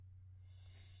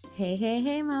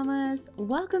Hey, mamas.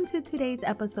 Welcome to today's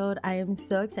episode. I am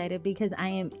so excited because I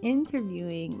am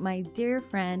interviewing my dear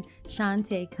friend,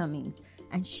 Shante Cummings.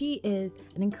 And she is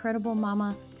an incredible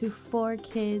mama to 4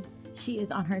 kids. She is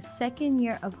on her 2nd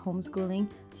year of homeschooling.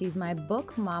 She's my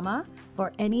book mama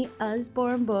for any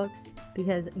Usborne books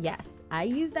because, yes, I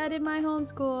use that in my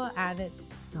homeschool and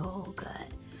it's so good.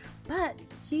 But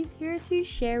she's here to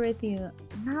share with you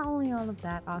not only all of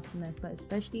that awesomeness, but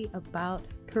especially about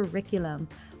curriculum.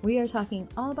 We are talking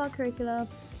all about curriculum,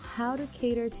 how to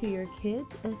cater to your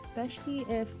kids, especially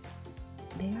if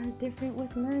they are different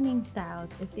with learning styles,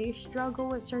 if they struggle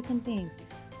with certain things.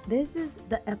 This is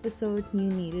the episode you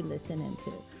need to listen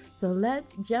into. So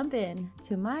let's jump in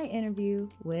to my interview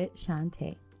with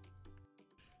Shante.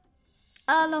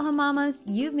 Aloha mamas,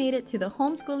 you've made it to the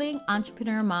Homeschooling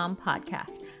Entrepreneur Mom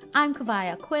podcast. I'm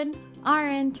Kavaya Quinn,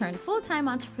 RN turned full-time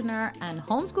entrepreneur and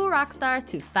homeschool rockstar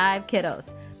to 5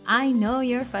 kiddos. I know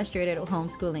you're frustrated with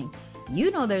homeschooling.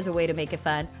 You know there's a way to make it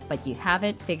fun, but you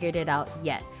haven't figured it out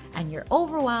yet. And you're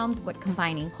overwhelmed with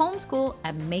combining homeschool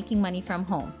and making money from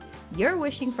home. You're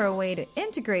wishing for a way to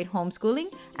integrate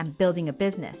homeschooling and building a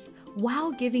business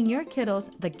while giving your kiddos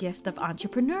the gift of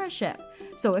entrepreneurship.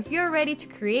 So if you're ready to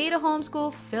create a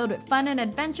homeschool filled with fun and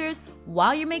adventures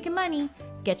while you're making money,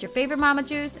 get your favorite mama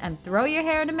juice and throw your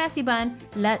hair in a messy bun.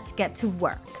 Let's get to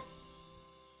work.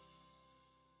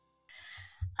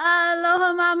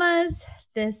 Aloha mamas.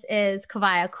 This is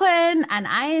Kavaya Quinn and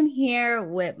I am here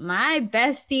with my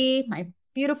bestie, my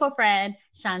beautiful friend,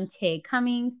 Shante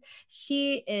Cummings.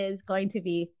 She is going to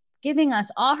be giving us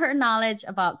all her knowledge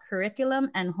about curriculum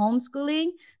and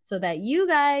homeschooling so that you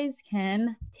guys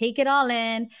can take it all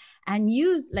in and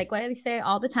use, like what I say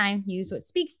all the time, use what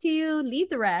speaks to you, leave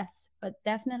the rest. But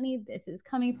definitely this is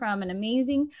coming from an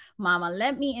amazing mama.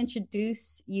 Let me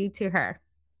introduce you to her.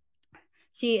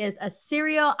 She is a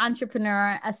serial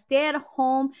entrepreneur, a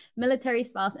stay-at-home military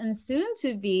spouse, and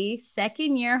soon-to-be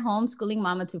 2nd-year homeschooling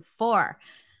mama to 4.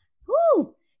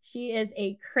 Woo! She is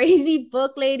a crazy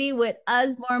book lady with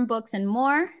Usborne Books and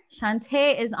more.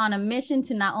 Shante is on a mission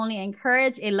to not only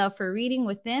encourage a love for reading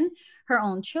within her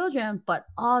own children, but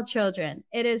all children.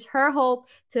 It is her hope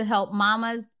to help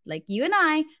mamas like you and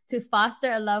I to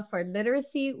foster a love for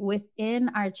literacy within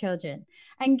our children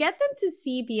and get them to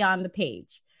see beyond the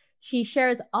page. She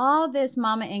shares all this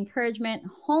mama encouragement,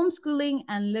 homeschooling,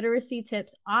 and literacy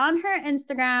tips on her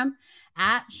Instagram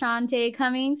at Shante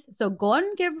Cummings. So go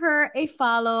and give her a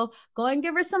follow. Go and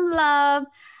give her some love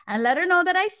and let her know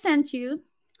that I sent you.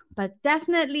 But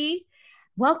definitely,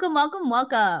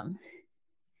 welcome.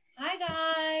 Hi,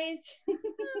 guys.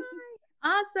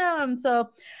 Awesome. So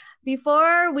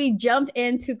before we jump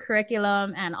into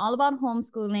curriculum and all about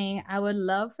homeschooling, I would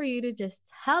love for you to just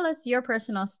tell us your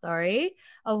personal story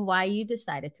of why you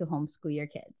decided to homeschool your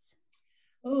kids.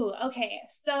 Ooh, okay.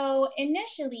 So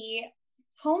initially,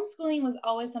 homeschooling was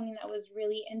always something that was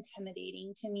really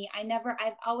intimidating to me.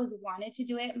 I've always wanted to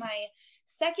do it. My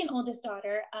second oldest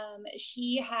daughter,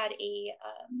 she had a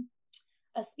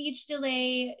speech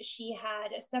delay. She had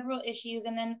several issues.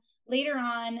 And then later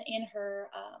on in her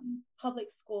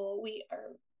public school,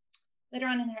 later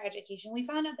on in her education, we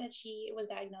found out that she was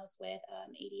diagnosed with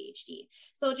ADHD.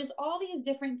 So just all these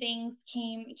different things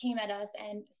came at us,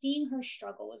 and seeing her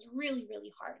struggle was really,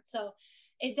 really hard. So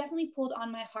it definitely pulled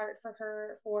on my heart for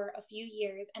her for a few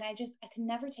years, and I could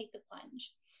never take the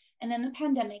plunge. And then the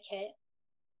pandemic hit,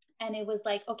 and it was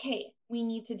like, okay, we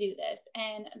need to do this.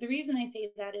 And the reason I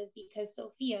say that is because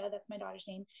Sophia, that's my daughter's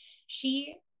name,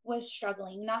 she was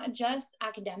struggling, not just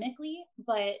academically,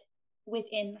 but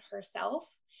within herself,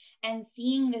 and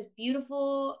seeing this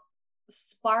beautiful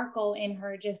sparkle in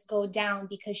her just go down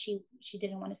because she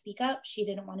didn't want to speak up. She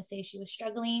didn't want to say she was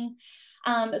struggling.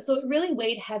 So it really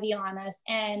weighed heavy on us.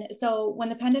 And so when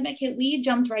the pandemic hit, we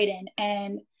jumped right in,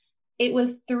 and it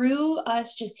was through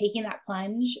us just taking that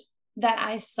plunge that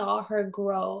I saw her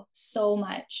grow so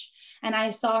much. And I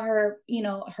saw her,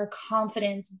 her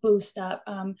confidence boost up,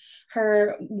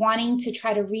 her wanting to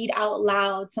try to read out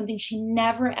loud, something she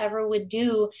never, ever would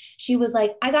do. She was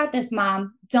like, I got this,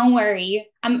 Mom. Don't worry.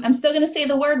 I'm still going to say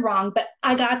the word wrong, but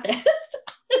I got this.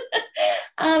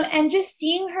 And just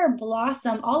seeing her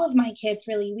blossom, all of my kids,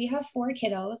 really, we have 4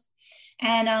 kiddos,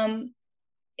 and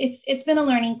it's been a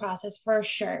learning process for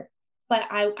sure. But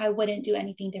I wouldn't do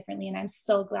anything differently. And I'm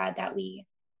so glad that we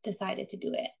decided to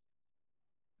do it.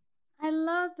 I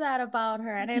love that about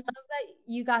her. And I love that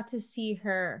you got to see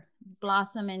her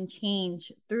blossom and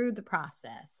change through the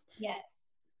process. Yes.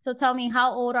 So tell me,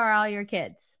 how old are all your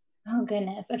kids? Oh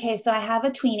goodness. Okay, so I have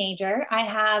a teenager. I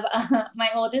have my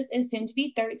oldest is soon to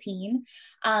be 13.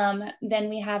 Then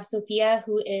we have Sophia,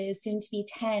 who is soon to be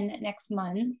 10 next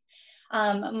month.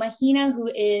 Mahina,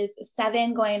 who is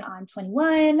 7 going on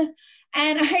 21.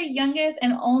 And our youngest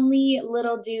and only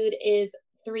little dude is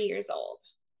 3 years old.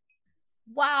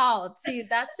 Wow. See,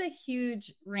 that's a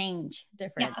huge range Yeah.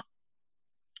 difference.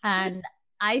 And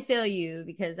I feel you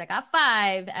because I got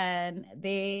five and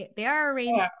they are a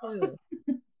range Yeah. too.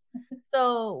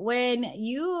 So when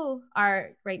you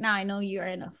are right now, I know you're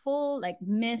in a full like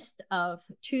mist of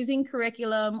choosing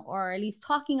curriculum or at least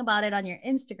talking about it on your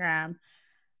Instagram.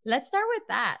 Let's start with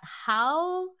that.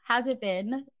 How has it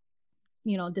been,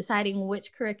 deciding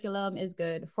which curriculum is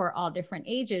good for all different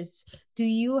ages? Do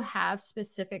you have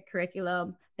specific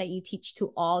curriculum that you teach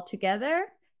to all together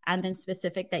and then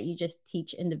specific that you just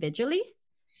teach individually?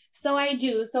 So I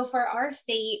do. So for our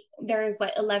state, there's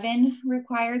what, 11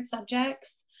 required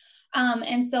subjects.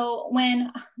 And so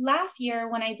when last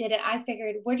year when I did it, I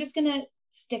figured we're just gonna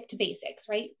stick to basics,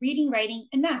 right? Reading, writing,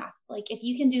 and math. Like if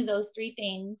you can do those three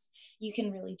things, you can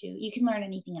learn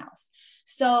anything else.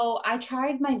 So I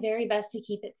tried my very best to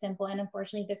keep it simple. And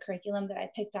unfortunately, the curriculum that I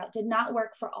picked out did not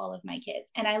work for all of my kids.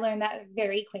 And I learned that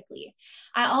very quickly.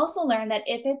 I also learned that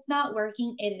if it's not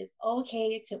working, it is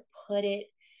okay to put it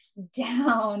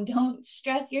down. Don't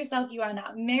stress yourself. You are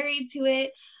not married to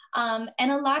it.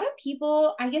 And a lot of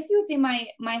people, I guess you would say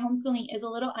my homeschooling is a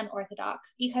little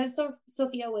unorthodox because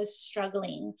Sophia was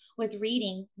struggling with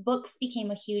reading. Books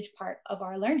became a huge part of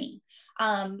our learning.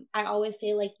 I always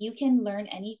say like you can learn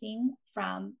anything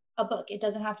from a book. It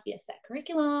doesn't have to be a set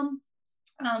curriculum.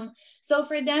 So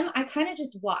for them, I kind of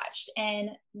just watched.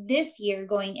 And this year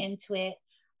going into it,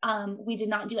 we did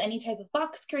not do any type of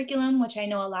box curriculum, which I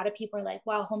know a lot of people are like,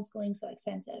 wow, homeschooling's so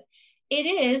expensive. It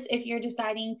is if you're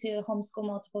deciding to homeschool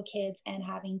multiple kids and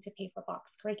having to pay for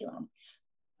box curriculum.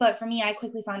 But for me, I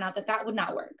quickly found out that that would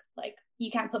not work. Like, you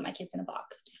can't put my kids in a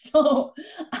box. So,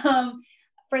 um,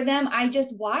 for them, I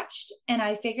just watched and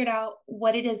I figured out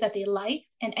what it is that they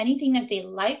liked, and anything that they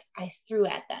liked, I threw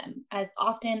at them as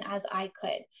often as I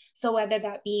could. So, whether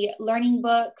that be learning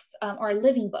books or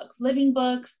living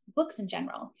books, books in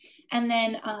general. And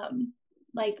then,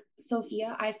 like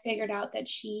Sophia, I figured out that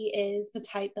she is the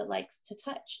type that likes to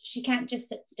touch. She can't just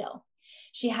sit still.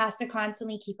 She has to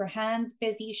constantly keep her hands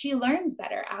busy. She learns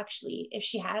better, actually, if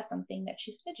she has something that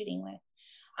she's fidgeting with.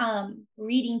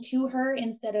 Reading to her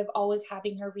instead of always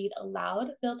having her read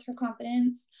aloud builds her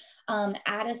confidence.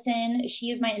 Addison,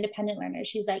 she is my independent learner.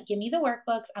 She's like, give me the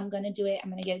workbooks. I'm going to do it. I'm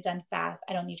going to get it done fast.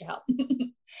 I don't need your help.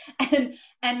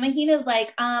 and Mahina's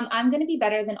like, I'm going to be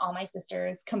better than all my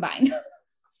sisters combined.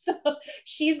 So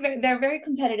they're very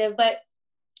competitive, but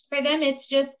for them,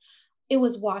 it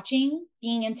was watching,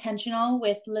 being intentional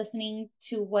with listening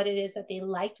to what it is that they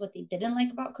liked, what they didn't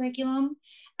like about curriculum,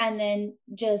 and then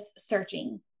just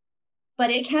searching. But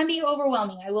it can be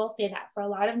overwhelming. I will say that for a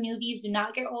lot of newbies, do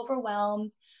not get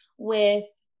overwhelmed with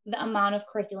the amount of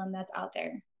curriculum that's out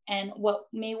there. And what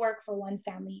may work for one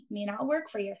family may not work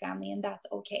for your family, and that's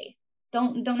okay.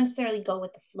 Don't necessarily go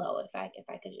with the flow, if I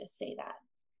could just say that,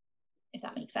 if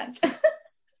that makes sense.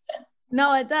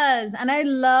 No, it does. And I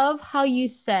love how you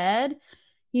said,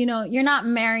 you're not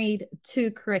married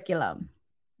to curriculum.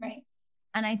 Right.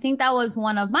 And I think that was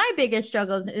one of my biggest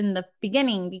struggles in the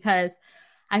beginning because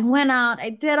I went out,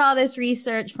 I did all this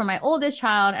research for my oldest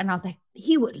child, and I was like,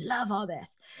 he would love all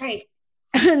this. Right.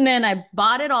 And then I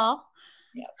bought it all,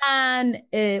 Yep. and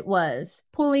it was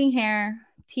pulling hair,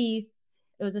 teeth.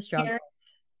 It was a struggle.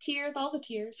 Tears, all the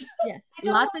tears. Yes,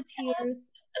 lots of tears.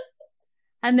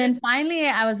 And then finally,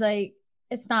 I was like,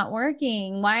 it's not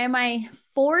working. Why am I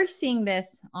forcing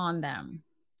this on them?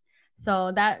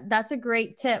 So that's a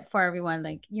great tip for everyone.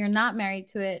 Like you're not married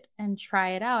to it and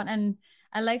try it out. And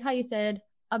I like how you said,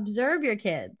 observe your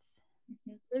kids.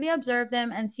 Mm-hmm. Really observe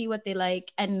them and see what they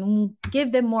like and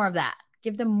give them more of that.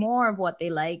 Give them more of what they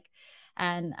like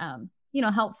and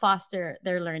help foster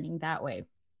their learning that way.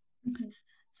 Mm-hmm.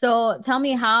 So tell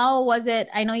me, how was it?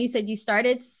 I know you said you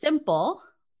started simple.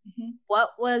 Mm-hmm.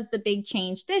 What was the big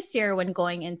change this year when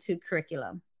going into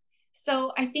curriculum?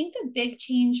 So I think the big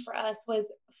change for us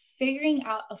was figuring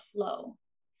out a flow.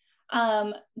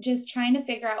 Just trying to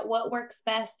figure out what works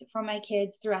best for my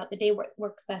kids throughout the day, what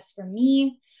works best for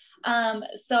me.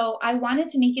 So I wanted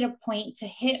to make it a point to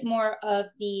hit more of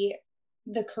the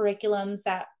curriculums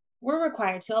that we're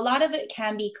required to. A lot of it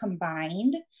can be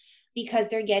combined because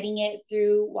they're getting it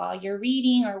through while you're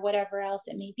reading or whatever else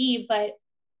it may be, but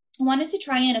I wanted to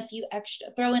throw in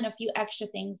a few extra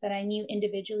things that I knew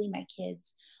individually my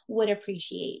kids would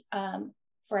appreciate.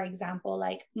 for example,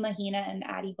 like Mahina and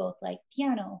Addie both like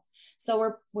piano.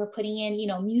 So we're putting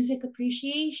in, music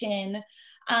appreciation.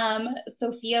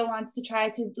 Sophia wants to try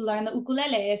to learn the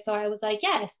ukulele. So I was like,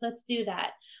 yes, let's do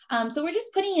that. So we're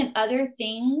just putting in other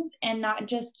things and not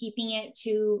just keeping it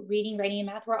to reading, writing, and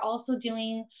math. We're also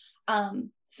doing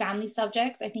family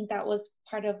subjects. I think that was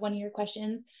part of one of your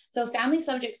questions. So family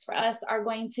subjects for us are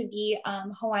going to be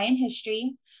Hawaiian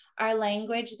history. Our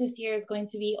language this year is going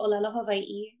to be Olelo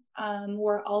Hawaii.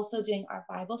 We're also doing our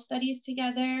Bible studies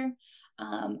together.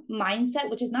 Mindset,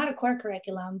 which is not a core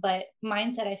curriculum, but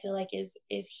mindset I feel like is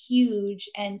huge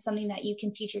and something that you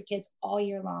can teach your kids all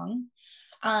year long.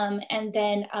 And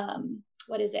then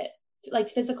what is it? Like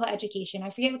physical education. I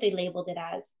forget what they labeled it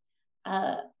as.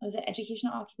 Was it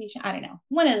educational occupation? I don't know.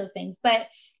 One of those things, but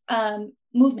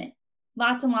movement,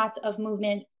 lots and lots of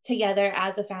movement together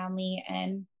as a family.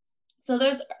 And so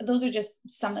those are just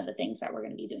some of the things that we're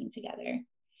going to be doing together.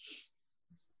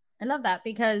 I love that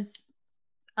because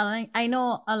I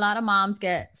know a lot of moms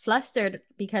get flustered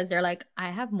because they're like,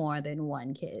 I have more than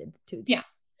one kid to teach. Yeah.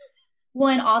 Well,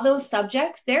 and all those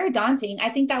subjects, they're daunting. I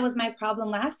think that was my problem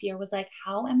last year was like,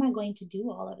 how am I going to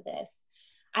do all of this?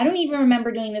 I don't even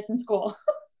remember doing this in school.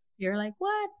 You're like,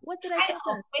 what? What did I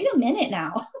know. Wait a minute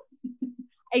now.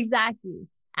 Exactly.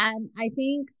 And I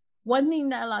think one thing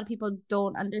that a lot of people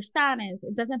don't understand is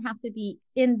it doesn't have to be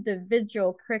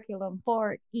individual curriculum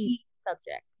for each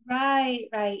subject. Right.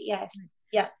 Yes.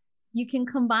 Yeah. You can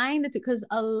combine the two because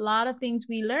a lot of things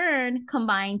we learn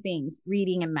combine things,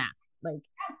 reading and math. Like,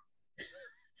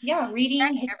 yeah, reading,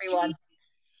 history, everyone.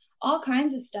 All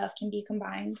kinds of stuff can be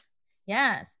combined.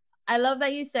 Yes. I love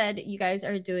that you said you guys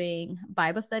are doing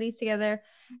Bible studies together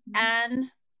and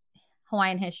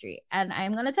Hawaiian history. And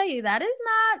I'm going to tell you that is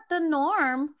not the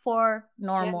norm for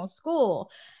normal school,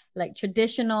 like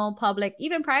traditional public,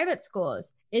 even private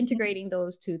schools, integrating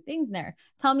those two things there.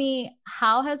 Tell me,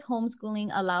 how has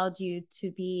homeschooling allowed you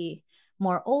to be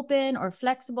more open or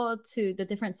flexible to the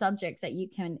different subjects that you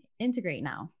can integrate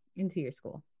now into your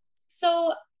school?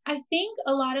 So I think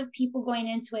a lot of people going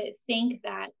into it think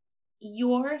that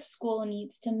your school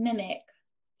needs to mimic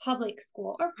public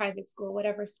school or private school,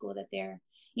 whatever school that they're,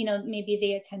 maybe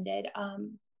they attended.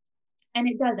 And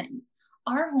it doesn't.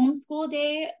 Our homeschool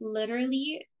day,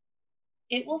 literally,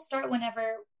 it will start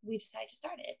whenever we decide to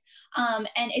start it.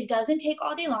 And it doesn't take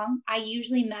all day long. I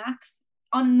usually max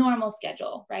on a normal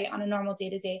schedule, right? On a normal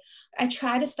day-to-day. I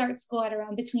try to start school at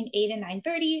around between 8 and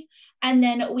 9:30. And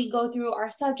then we go through our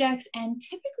subjects and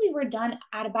typically we're done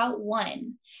at about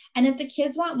 1. And if the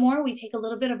kids want more, we take a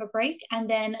little bit of a break and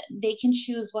then they can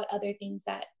choose what other things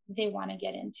that they want to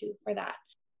get into for that.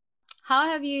 How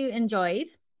have you enjoyed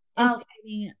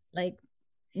integrating like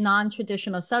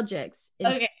non-traditional subjects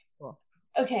into school?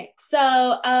 Okay. So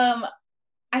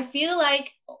I feel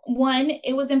like 1,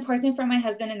 it was important for my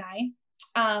husband and I,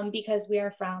 because we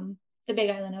are from the Big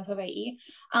Island of Hawaii.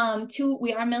 2,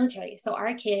 we are military. So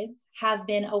our kids have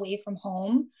been away from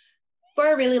home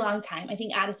for a really long time. I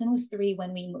think Addison was 3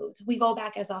 when we moved. We go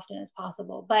back as often as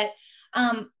possible. But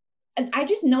I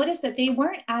just noticed that they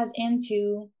weren't as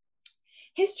into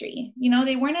history.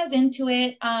 They weren't as into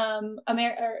it.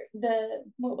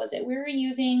 What was it? We were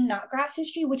using Knotgrass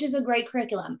history, which is a great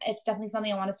curriculum. It's definitely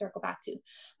something I want to circle back to.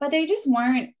 But they just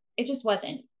weren't, it just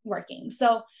wasn't working.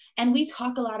 So, and we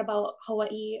talk a lot about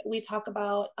Hawaii. We talk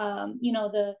about,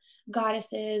 the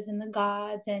goddesses and the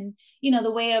gods and,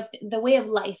 the way of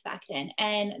life back then.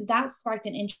 And that sparked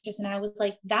an interest. And I was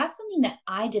like, that's something that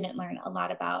I didn't learn a lot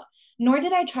about, nor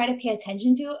did I try to pay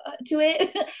attention to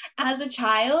it as a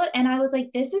child. And I was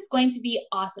like, this is going to be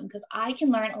awesome because I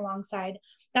can learn alongside.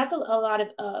 That's a lot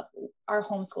of our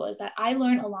homeschool is that I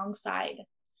learn alongside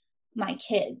my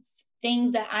kids,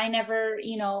 things that I never,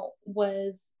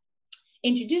 was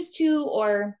introduced to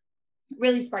or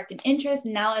really sparked an interest.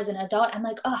 Now as an adult, I'm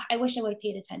like, oh, I wish I would have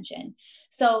paid attention.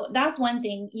 So that's one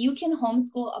thing. You can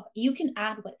homeschool, you can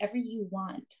add whatever you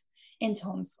want into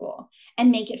homeschool and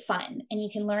make it fun, and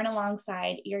you can learn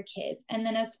alongside your kids. And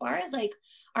then as far as like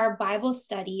our Bible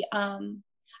study,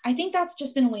 I think that's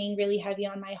just been weighing really heavy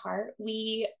on my heart.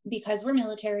 Because we're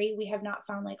military, we have not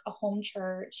found like a home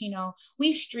church,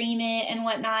 we stream it and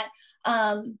whatnot.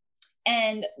 And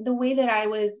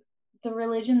the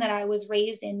religion that I was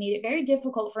raised in made it very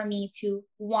difficult for me to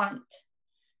want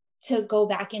to go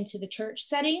back into the church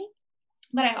setting.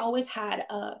 But I always have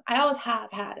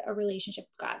had a relationship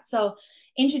with God. So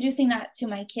introducing that to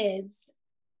my kids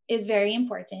is very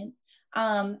important.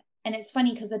 And it's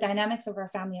funny because the dynamics of our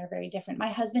family are very different. My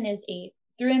husband is a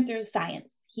through and through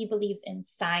science. he believes in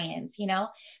science, you know?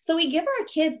 So we give our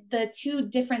kids the two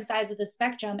different sides of the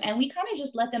spectrum, and we kind of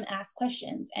just let them ask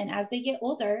questions. And as they get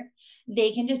older,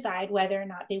 they can decide whether or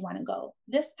not they want to go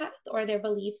this path or their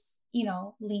beliefs, you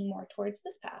know, lean more towards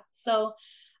this path. So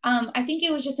I think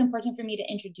it was just important for me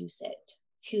to introduce it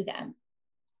to them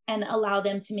and allow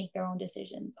them to make their own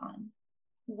decisions on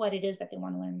what it is that they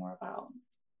want to learn more about.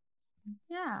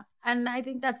 Yeah. And I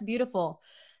think that's beautiful,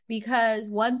 because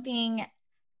one thing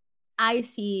I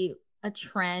see a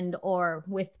trend or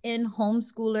within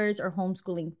homeschoolers or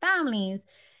homeschooling families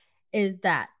is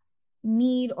that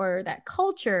need or that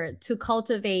culture to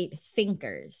cultivate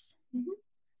thinkers, Mm-hmm.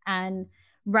 and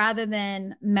rather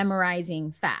than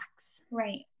memorizing facts.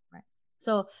 Right. Right.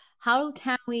 So how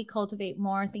can we cultivate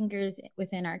more thinkers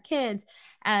within our kids?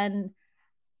 And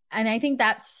I think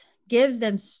that's gives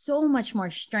them so much more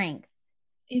strength.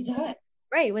 It does.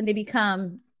 Right. When they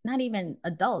become not even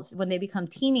adults, when they become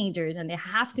teenagers and they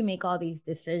have to make all these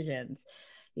decisions,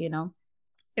 you know,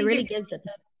 it really gives them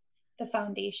the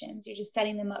foundations. You're just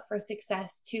setting them up for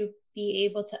success to be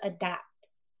able to adapt.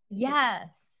 Yes.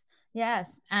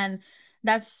 Yes. And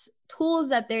that's tools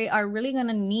that they are really going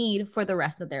to need for the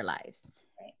rest of their lives.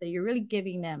 Right. So you're really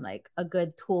giving them like a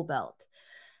good tool belt.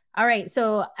 All right.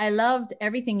 So I loved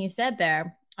everything you said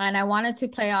there. And I wanted to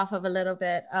play off of a little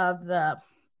bit of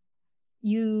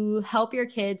you help your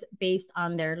kids based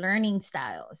on their learning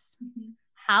styles. Mm-hmm.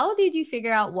 How did you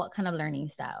figure out what kind of learning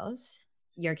styles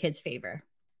your kids favor?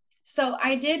 So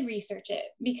I did research it,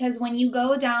 because when you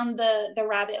go down the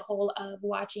rabbit hole of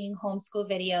watching homeschool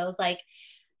videos, like,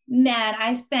 man,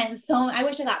 I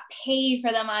wish I got paid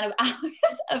for the amount of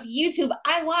hours of YouTube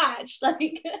I watched.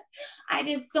 Like, I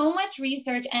did so much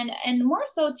research, and more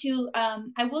so too,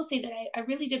 I will say that I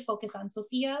really did focus on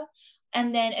Sophia,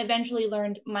 and then eventually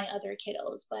learned my other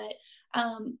kiddos. But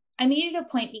I made it a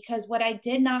point, because what I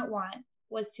did not want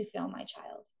was to fail my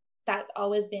child. That's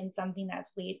always been something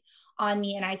that's weighed on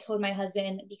me. And I told my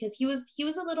husband, because he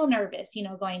was a little nervous, you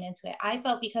know, going into it. I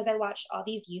felt, because I watched all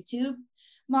these YouTube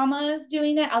mamas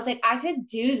doing it, I was like, I could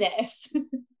do this.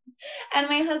 And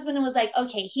my husband was like,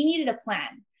 okay, he needed a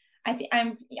plan.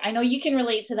 I know you can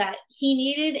relate to that. He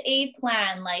needed a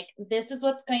plan. Like, this is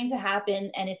what's going to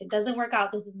happen, and if it doesn't work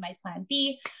out, this is my plan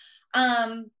B.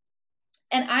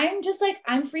 And I'm just like,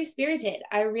 I'm free spirited.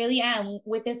 I really am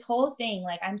with this whole thing.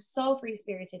 Like, I'm so free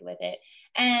spirited with it.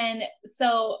 And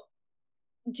so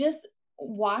just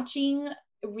watching,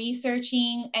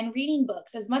 researching, and reading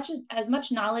books, as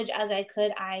much knowledge as I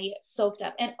could, I soaked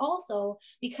up. And also,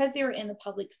 because they were in the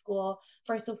public school,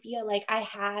 for Sophia, like, I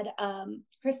had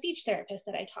her speech therapist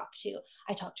that I talked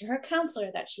to her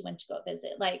counselor that she went to go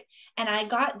visit, like, and I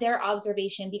got their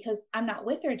observation, because I'm not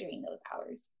with her during those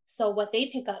hours, so what they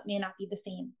pick up may not be the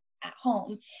same at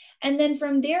home. And then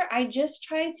from there, I just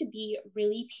tried to be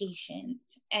really patient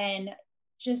and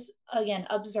just, again,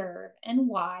 observe and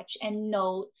watch and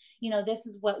note, you know, this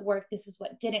is what worked, this is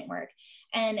what didn't work.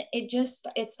 And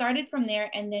it started from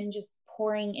there, and then just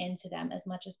pouring into them as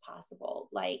much as possible,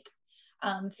 like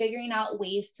figuring out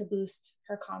ways to boost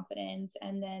her confidence,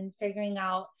 and then figuring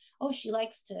out, oh, she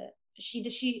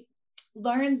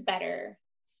learns better.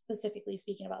 Specifically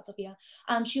speaking about Sophia,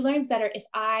 she learns better if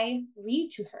I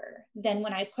read to her than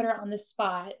when I put her on the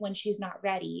spot when she's not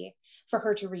ready for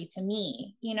her to read to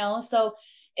me, you know? So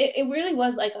it really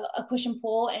was like a push and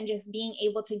pull, and just being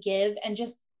able to give, and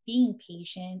just being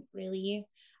patient, really.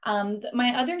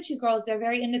 My other two girls, they're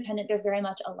very independent. They're very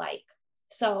much alike.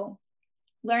 So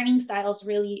learning styles,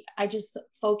 really, I just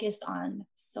focused on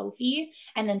Sophie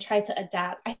and then tried to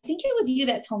adapt. I think it was you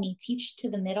that told me teach to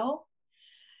the middle.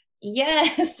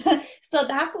 Yes. So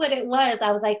that's what it was. I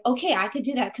was like, okay, I could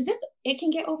do that, because it can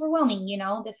get overwhelming, you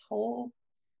know,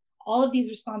 all of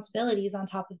these responsibilities on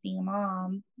top of being a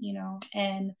mom, you know.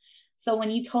 And so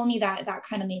when you told me that, that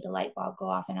kind of made the light bulb go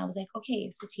off, and I was like, okay,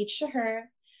 so teach to her.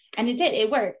 And it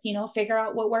worked, you know, figure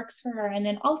out what works for her, and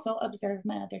then also observe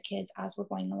my other kids as we're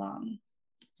going along.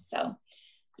 So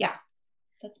yeah,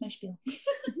 that's my spiel.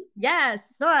 Yes.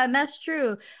 No, and that's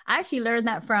true. I actually learned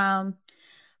that from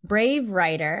Brave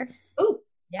writer. Oh,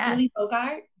 yeah. Julie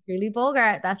Bogart. Julie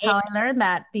Bogart. That's how I learned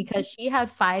that, because she had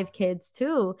 5 kids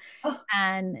too. Oh.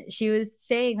 And she was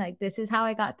saying, like, this is how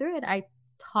I got through it. I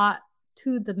taught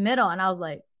to the middle. And I was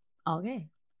like, okay.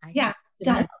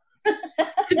 Done.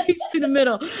 Teach to the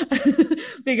middle.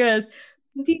 Because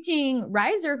teaching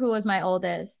Riser, who was my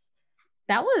oldest,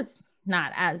 that was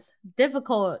not as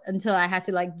difficult until I had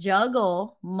to like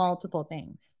juggle multiple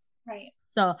things. Right.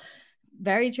 So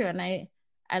very true. And I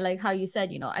like how you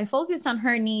said, you know, I focused on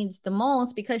her needs the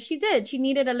most, because she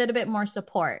needed a little bit more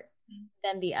support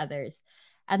than the others.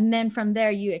 And then from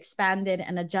there, you expanded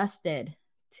and adjusted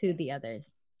to the others.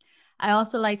 I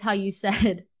also liked how you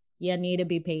said you need to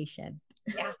be patient.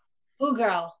 Yeah. Ooh,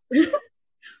 girl.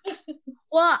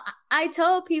 Well, I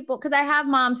tell people, because I have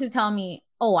moms who tell me,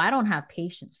 oh, I don't have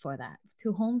patience for that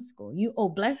to homeschool. You, oh,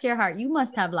 bless your heart, you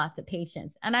must have lots of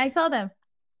patience. And I tell them,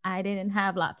 I didn't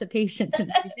have lots of patience in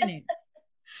the beginning.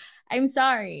 I'm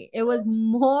sorry. It was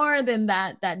more than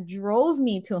that that drove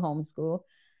me to homeschool.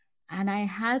 And I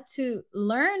had to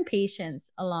learn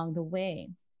patience along the way.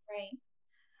 Right.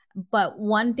 But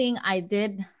one thing I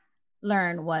did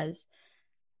learn was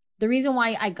the reason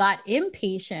why I got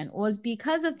impatient was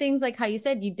because of things like how you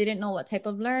said you didn't know what type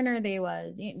of learner they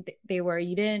were.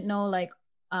 You didn't know like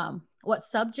what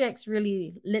subjects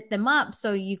really lit them up.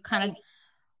 So you kind of,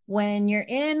 when you're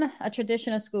in a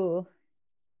traditional school,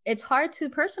 it's hard to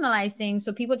personalize things.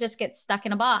 So people just get stuck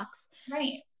in a box.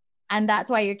 Right. And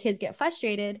that's why your kids get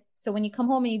frustrated. So when you come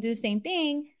home and you do the same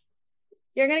thing,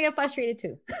 you're going to get frustrated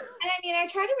too. And I mean, I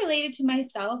try to relate it to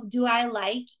myself. Do I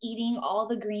like eating all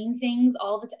the green things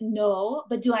all the time? No.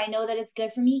 But do I know that it's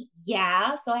good for me?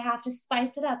 Yeah. So I have to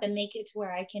spice it up and make it to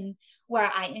where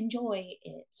I enjoy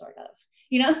it, sort of,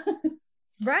 you know?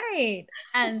 Right.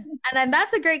 And then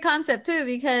that's a great concept too,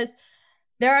 because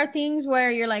there are things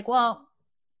where you're like, well,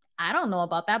 I don't know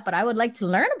about that, but I would like to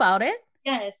learn about it.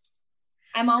 Yes.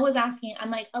 I'm always asking, I'm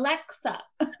like, Alexa.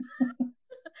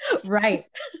 Right.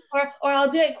 Or I'll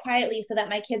do it quietly so that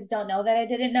my kids don't know that I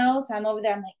didn't know. So I'm over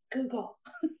there, I'm like, Google.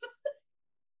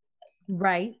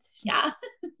 Right. Yeah.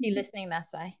 You listening,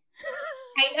 that's why.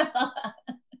 I know.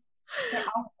 They're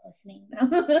all listening.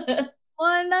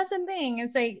 Well, and that's the thing.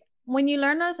 It's like when you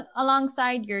learn us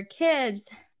alongside your kids,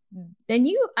 then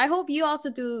I hope you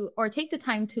also do or take the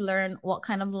time to learn what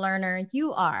kind of learner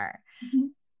you are. Mm-hmm.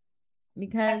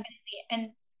 Because definitely.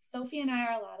 And Sophie and I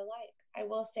are a lot alike. I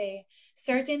will say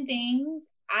certain things,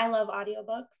 I love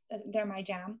audiobooks. They're my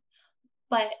jam.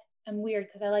 But I'm weird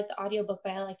because I like the audiobook,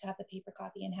 but I like to have the paper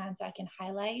copy in hand so I can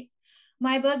highlight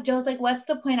my book. Joe's like, what's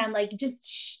the point? I'm like, just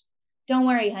shh, don't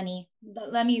worry, honey.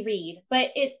 Let me read.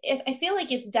 But I feel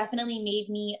like it's definitely made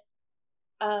me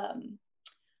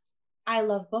I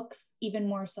love books even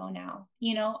more so now.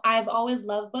 You know, I've always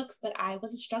loved books, but I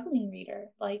was a struggling reader,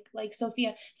 like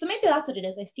Sophia. So maybe that's what it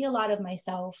is. I see a lot of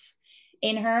myself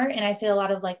in her, and I see a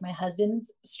lot of like my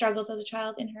husband's struggles as a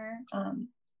child in her.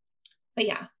 But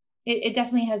yeah, it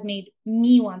definitely has made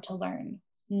me want to learn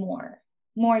more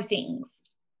things.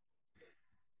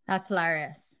 that's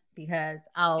hilarious because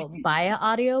I'll buy an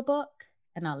audiobook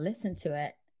and I'll listen to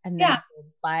it and then Yeah,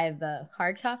 I'll buy the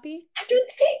hard copy. I do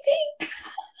the same thing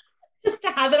just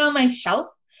to have it on my shelf.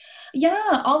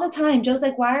 Yeah, all the time. Joe's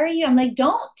like, why are you? I'm like,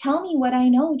 don't tell me what I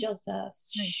know, Joseph.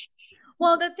 Shh.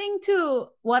 Well, the thing too,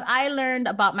 what I learned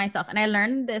about myself, and I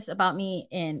learned this about me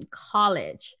in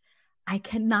college, I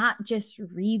cannot just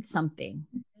read something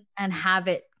and have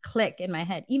it click in my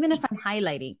head, even if I'm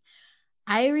highlighting.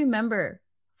 I remember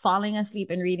falling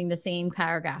asleep and reading the same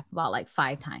paragraph about like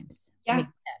 5 times. Yeah.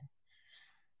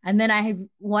 And then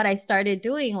what I started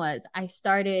doing was I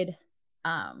started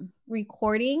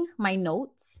recording my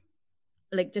notes,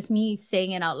 like just me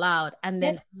saying it out loud. And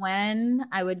then when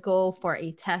I would go for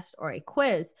a test or a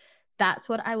quiz, that's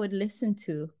what I would listen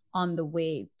to on the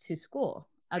way to school.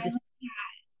 I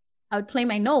would play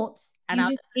my notes and you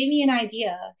just gave me an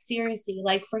idea. Seriously,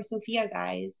 like for Sophia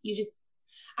guys,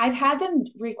 I've had them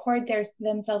record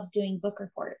themselves doing book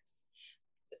reports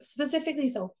specifically.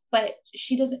 So, but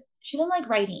she doesn't like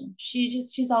writing.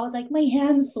 She's always like, my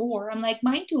hand's sore. I'm like,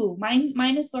 mine too.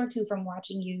 Mine is sore too from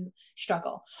watching you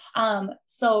struggle.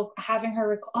 So having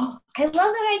her oh, I love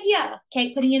that idea.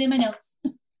 Okay, putting it in my notes.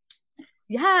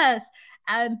 Yes.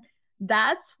 And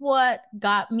that's what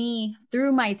got me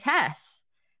through my tests,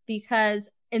 because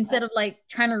instead of like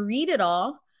trying to read it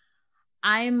all,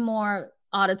 I'm more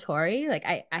auditory. Like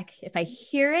I if I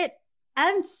hear it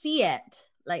and see it,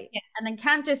 like, yes. And I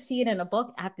can't just see it in a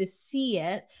book, I have to see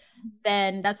it.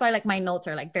 Then that's why like my notes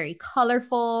are like very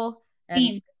colorful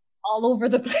and all over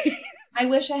the place. I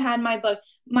wish I had my book.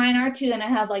 Mine are too. And I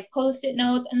have like post-it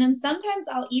notes. And then sometimes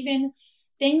I'll even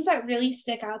things that really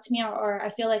stick out to me or I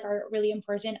feel like are really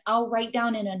important, I'll write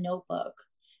down in a notebook.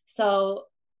 So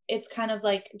it's kind of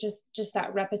like just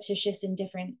that repetitious in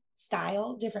different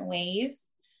style, different ways.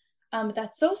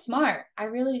 That's so smart. I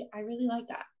really like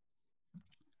that.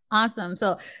 Awesome.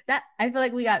 So that I feel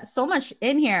like we got so much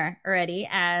in here already.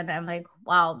 And I'm like,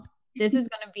 wow, this is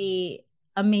going to be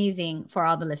amazing for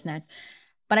all the listeners.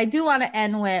 But I do want to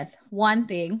end with one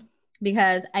thing,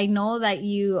 because I know that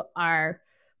you are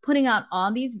putting out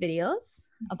all these videos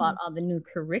about all the new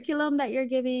curriculum that you're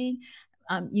giving,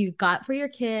 you got for your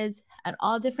kids at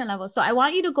all different levels. So I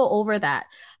want you to go over that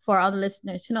for all the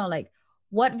listeners to know, like,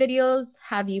 what videos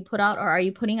have you put out or are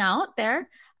you putting out there?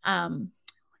 And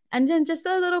then just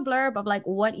a little blurb of like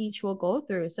what each will go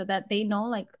through so that they know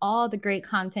like all the great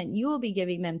content you will be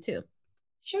giving them too.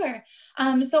 Sure.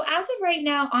 So as of right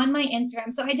now on my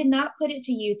Instagram, so I did not put it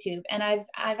to YouTube, and I've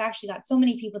actually got so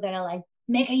many people that are like,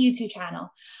 make a YouTube channel.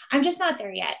 I'm just not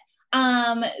there yet.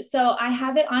 So I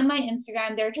have it on my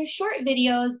Instagram. They're just short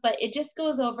videos, but it just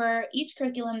goes over each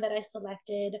curriculum that I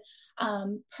selected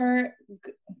per,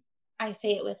 I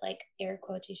say it with like air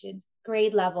quotations,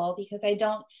 grade level, because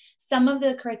some of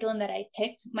the curriculum that I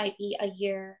picked might be a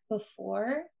year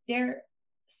before their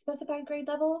specified grade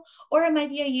level, or it might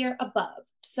be a year above.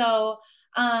 So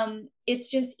it's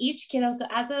just each kiddo. So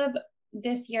as of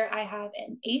this year, I have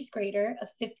an 8th grader, a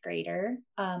 5th grader,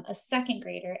 a 2nd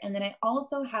grader, and then I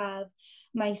also have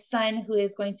my son who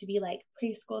is going to be like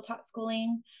preschool tot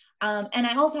schooling, and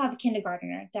I also have a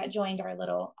kindergartner that joined our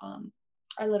little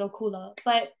kula.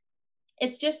 But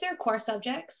it's just their core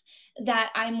subjects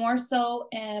that I more so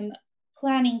am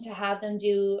planning to have them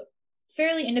do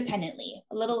fairly independently,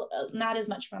 a little, not as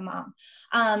much from mom.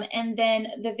 And then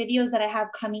the videos that I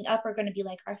have coming up are going to be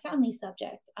like our family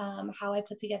subjects, how I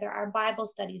put together our Bible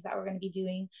studies that we're going to be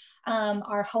doing,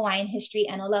 our Hawaiian history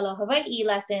and Olelo Hawaii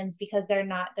lessons, because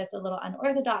that's a little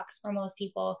unorthodox for most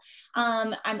people.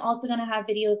 I'm also going to have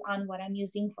videos on what I'm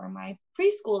using for my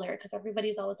preschooler, because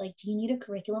everybody's always like, do you need a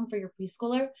curriculum for your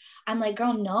preschooler? I'm like,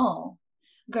 girl, no.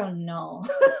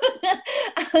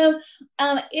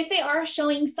 If they are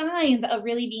showing signs of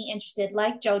really being interested,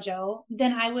 like JoJo,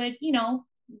 then I would,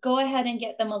 go ahead and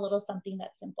get them a little something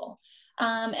that's simple.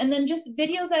 And then just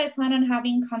videos that I plan on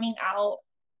having coming out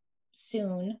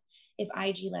soon, if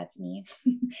IG lets me,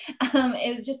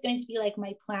 is just going to be like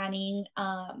my planning,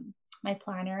 my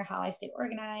planner, how I stay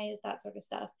organized, that sort of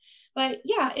stuff. But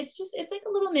yeah, it's like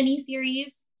a little mini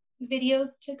series,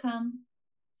 videos to come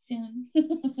soon.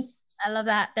 I love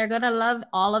that. They're going to love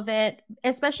all of it,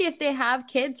 especially if they have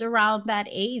kids around that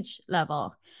age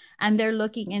level and they're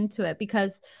looking into it,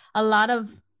 because a lot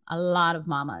of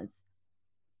mamas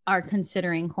are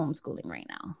considering homeschooling right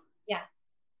now. Yeah.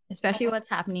 Especially what's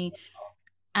happening.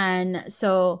 And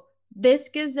so this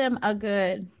gives them a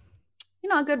good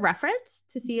reference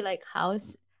to see like how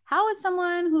is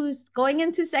someone who's going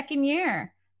into 2nd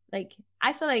year. Like,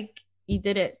 I feel like you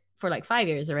did it for like 5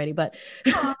 years already, but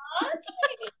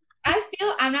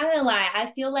I'm not gonna lie, I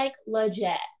feel like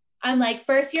legit. I'm like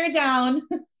 1st year down,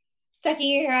 2nd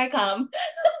year, here I come.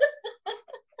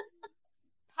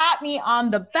 Pat me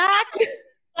on the back.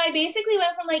 I basically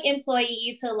went from like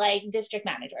employee to like district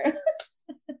manager.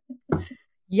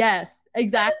 Yes,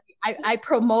 exactly. I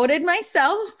promoted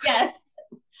myself. Yes.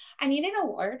 I need an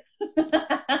award.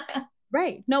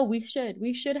 Right. No, we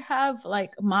should have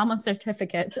like mama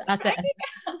certificates at the end.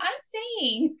 I'm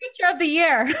saying Teacher of the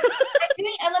year. I'm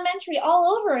doing elementary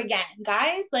all over again,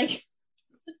 guys. Like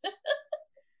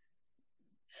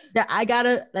I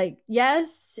gotta like,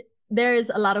 yes, there's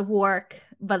a lot of work,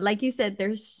 but like you said,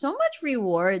 there's so much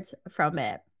rewards from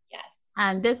it. Yes.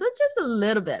 And this was just a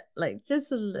little bit.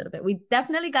 We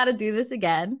definitely got to do this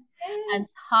again and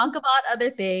talk about other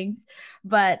things.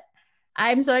 But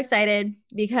I'm so excited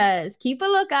because keep a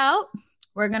lookout.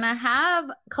 We're going to have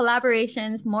more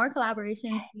collaborations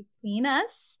between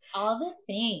us. All the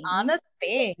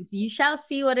things. You shall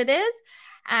see what it is.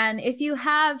 And if you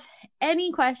have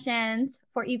any questions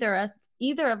for either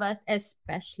of us,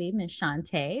 especially Miss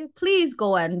Shantae, please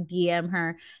go and DM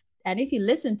her. And if you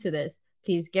listen to this,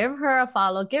 please give her a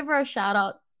follow, give her a shout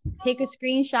out, take a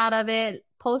screenshot of it,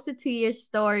 post it to your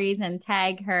stories and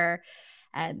tag her.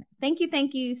 And thank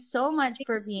you so much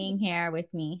for being here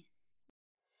with me.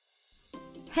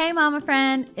 Hey, mama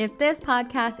friend, if this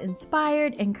podcast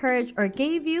inspired, encouraged, or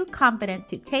gave you confidence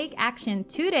to take action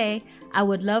today, I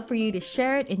would love for you to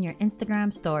share it in your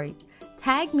Instagram stories.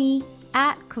 Tag me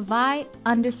at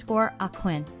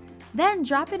Kawai_Aquin. Then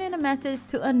drop it in a message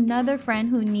to another friend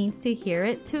who needs to hear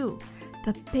it too.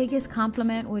 The biggest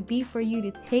compliment would be for you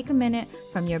to take a minute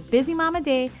from your busy mama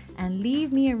day and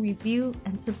leave me a review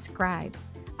and subscribe.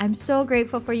 I'm so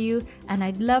grateful for you, and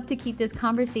I'd love to keep this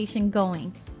conversation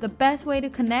going. The best way to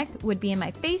connect would be in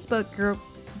my Facebook group,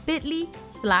 bit.ly/HEM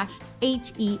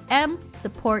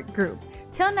support group.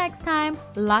 Till next time,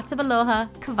 lots of aloha,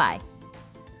 Kawai.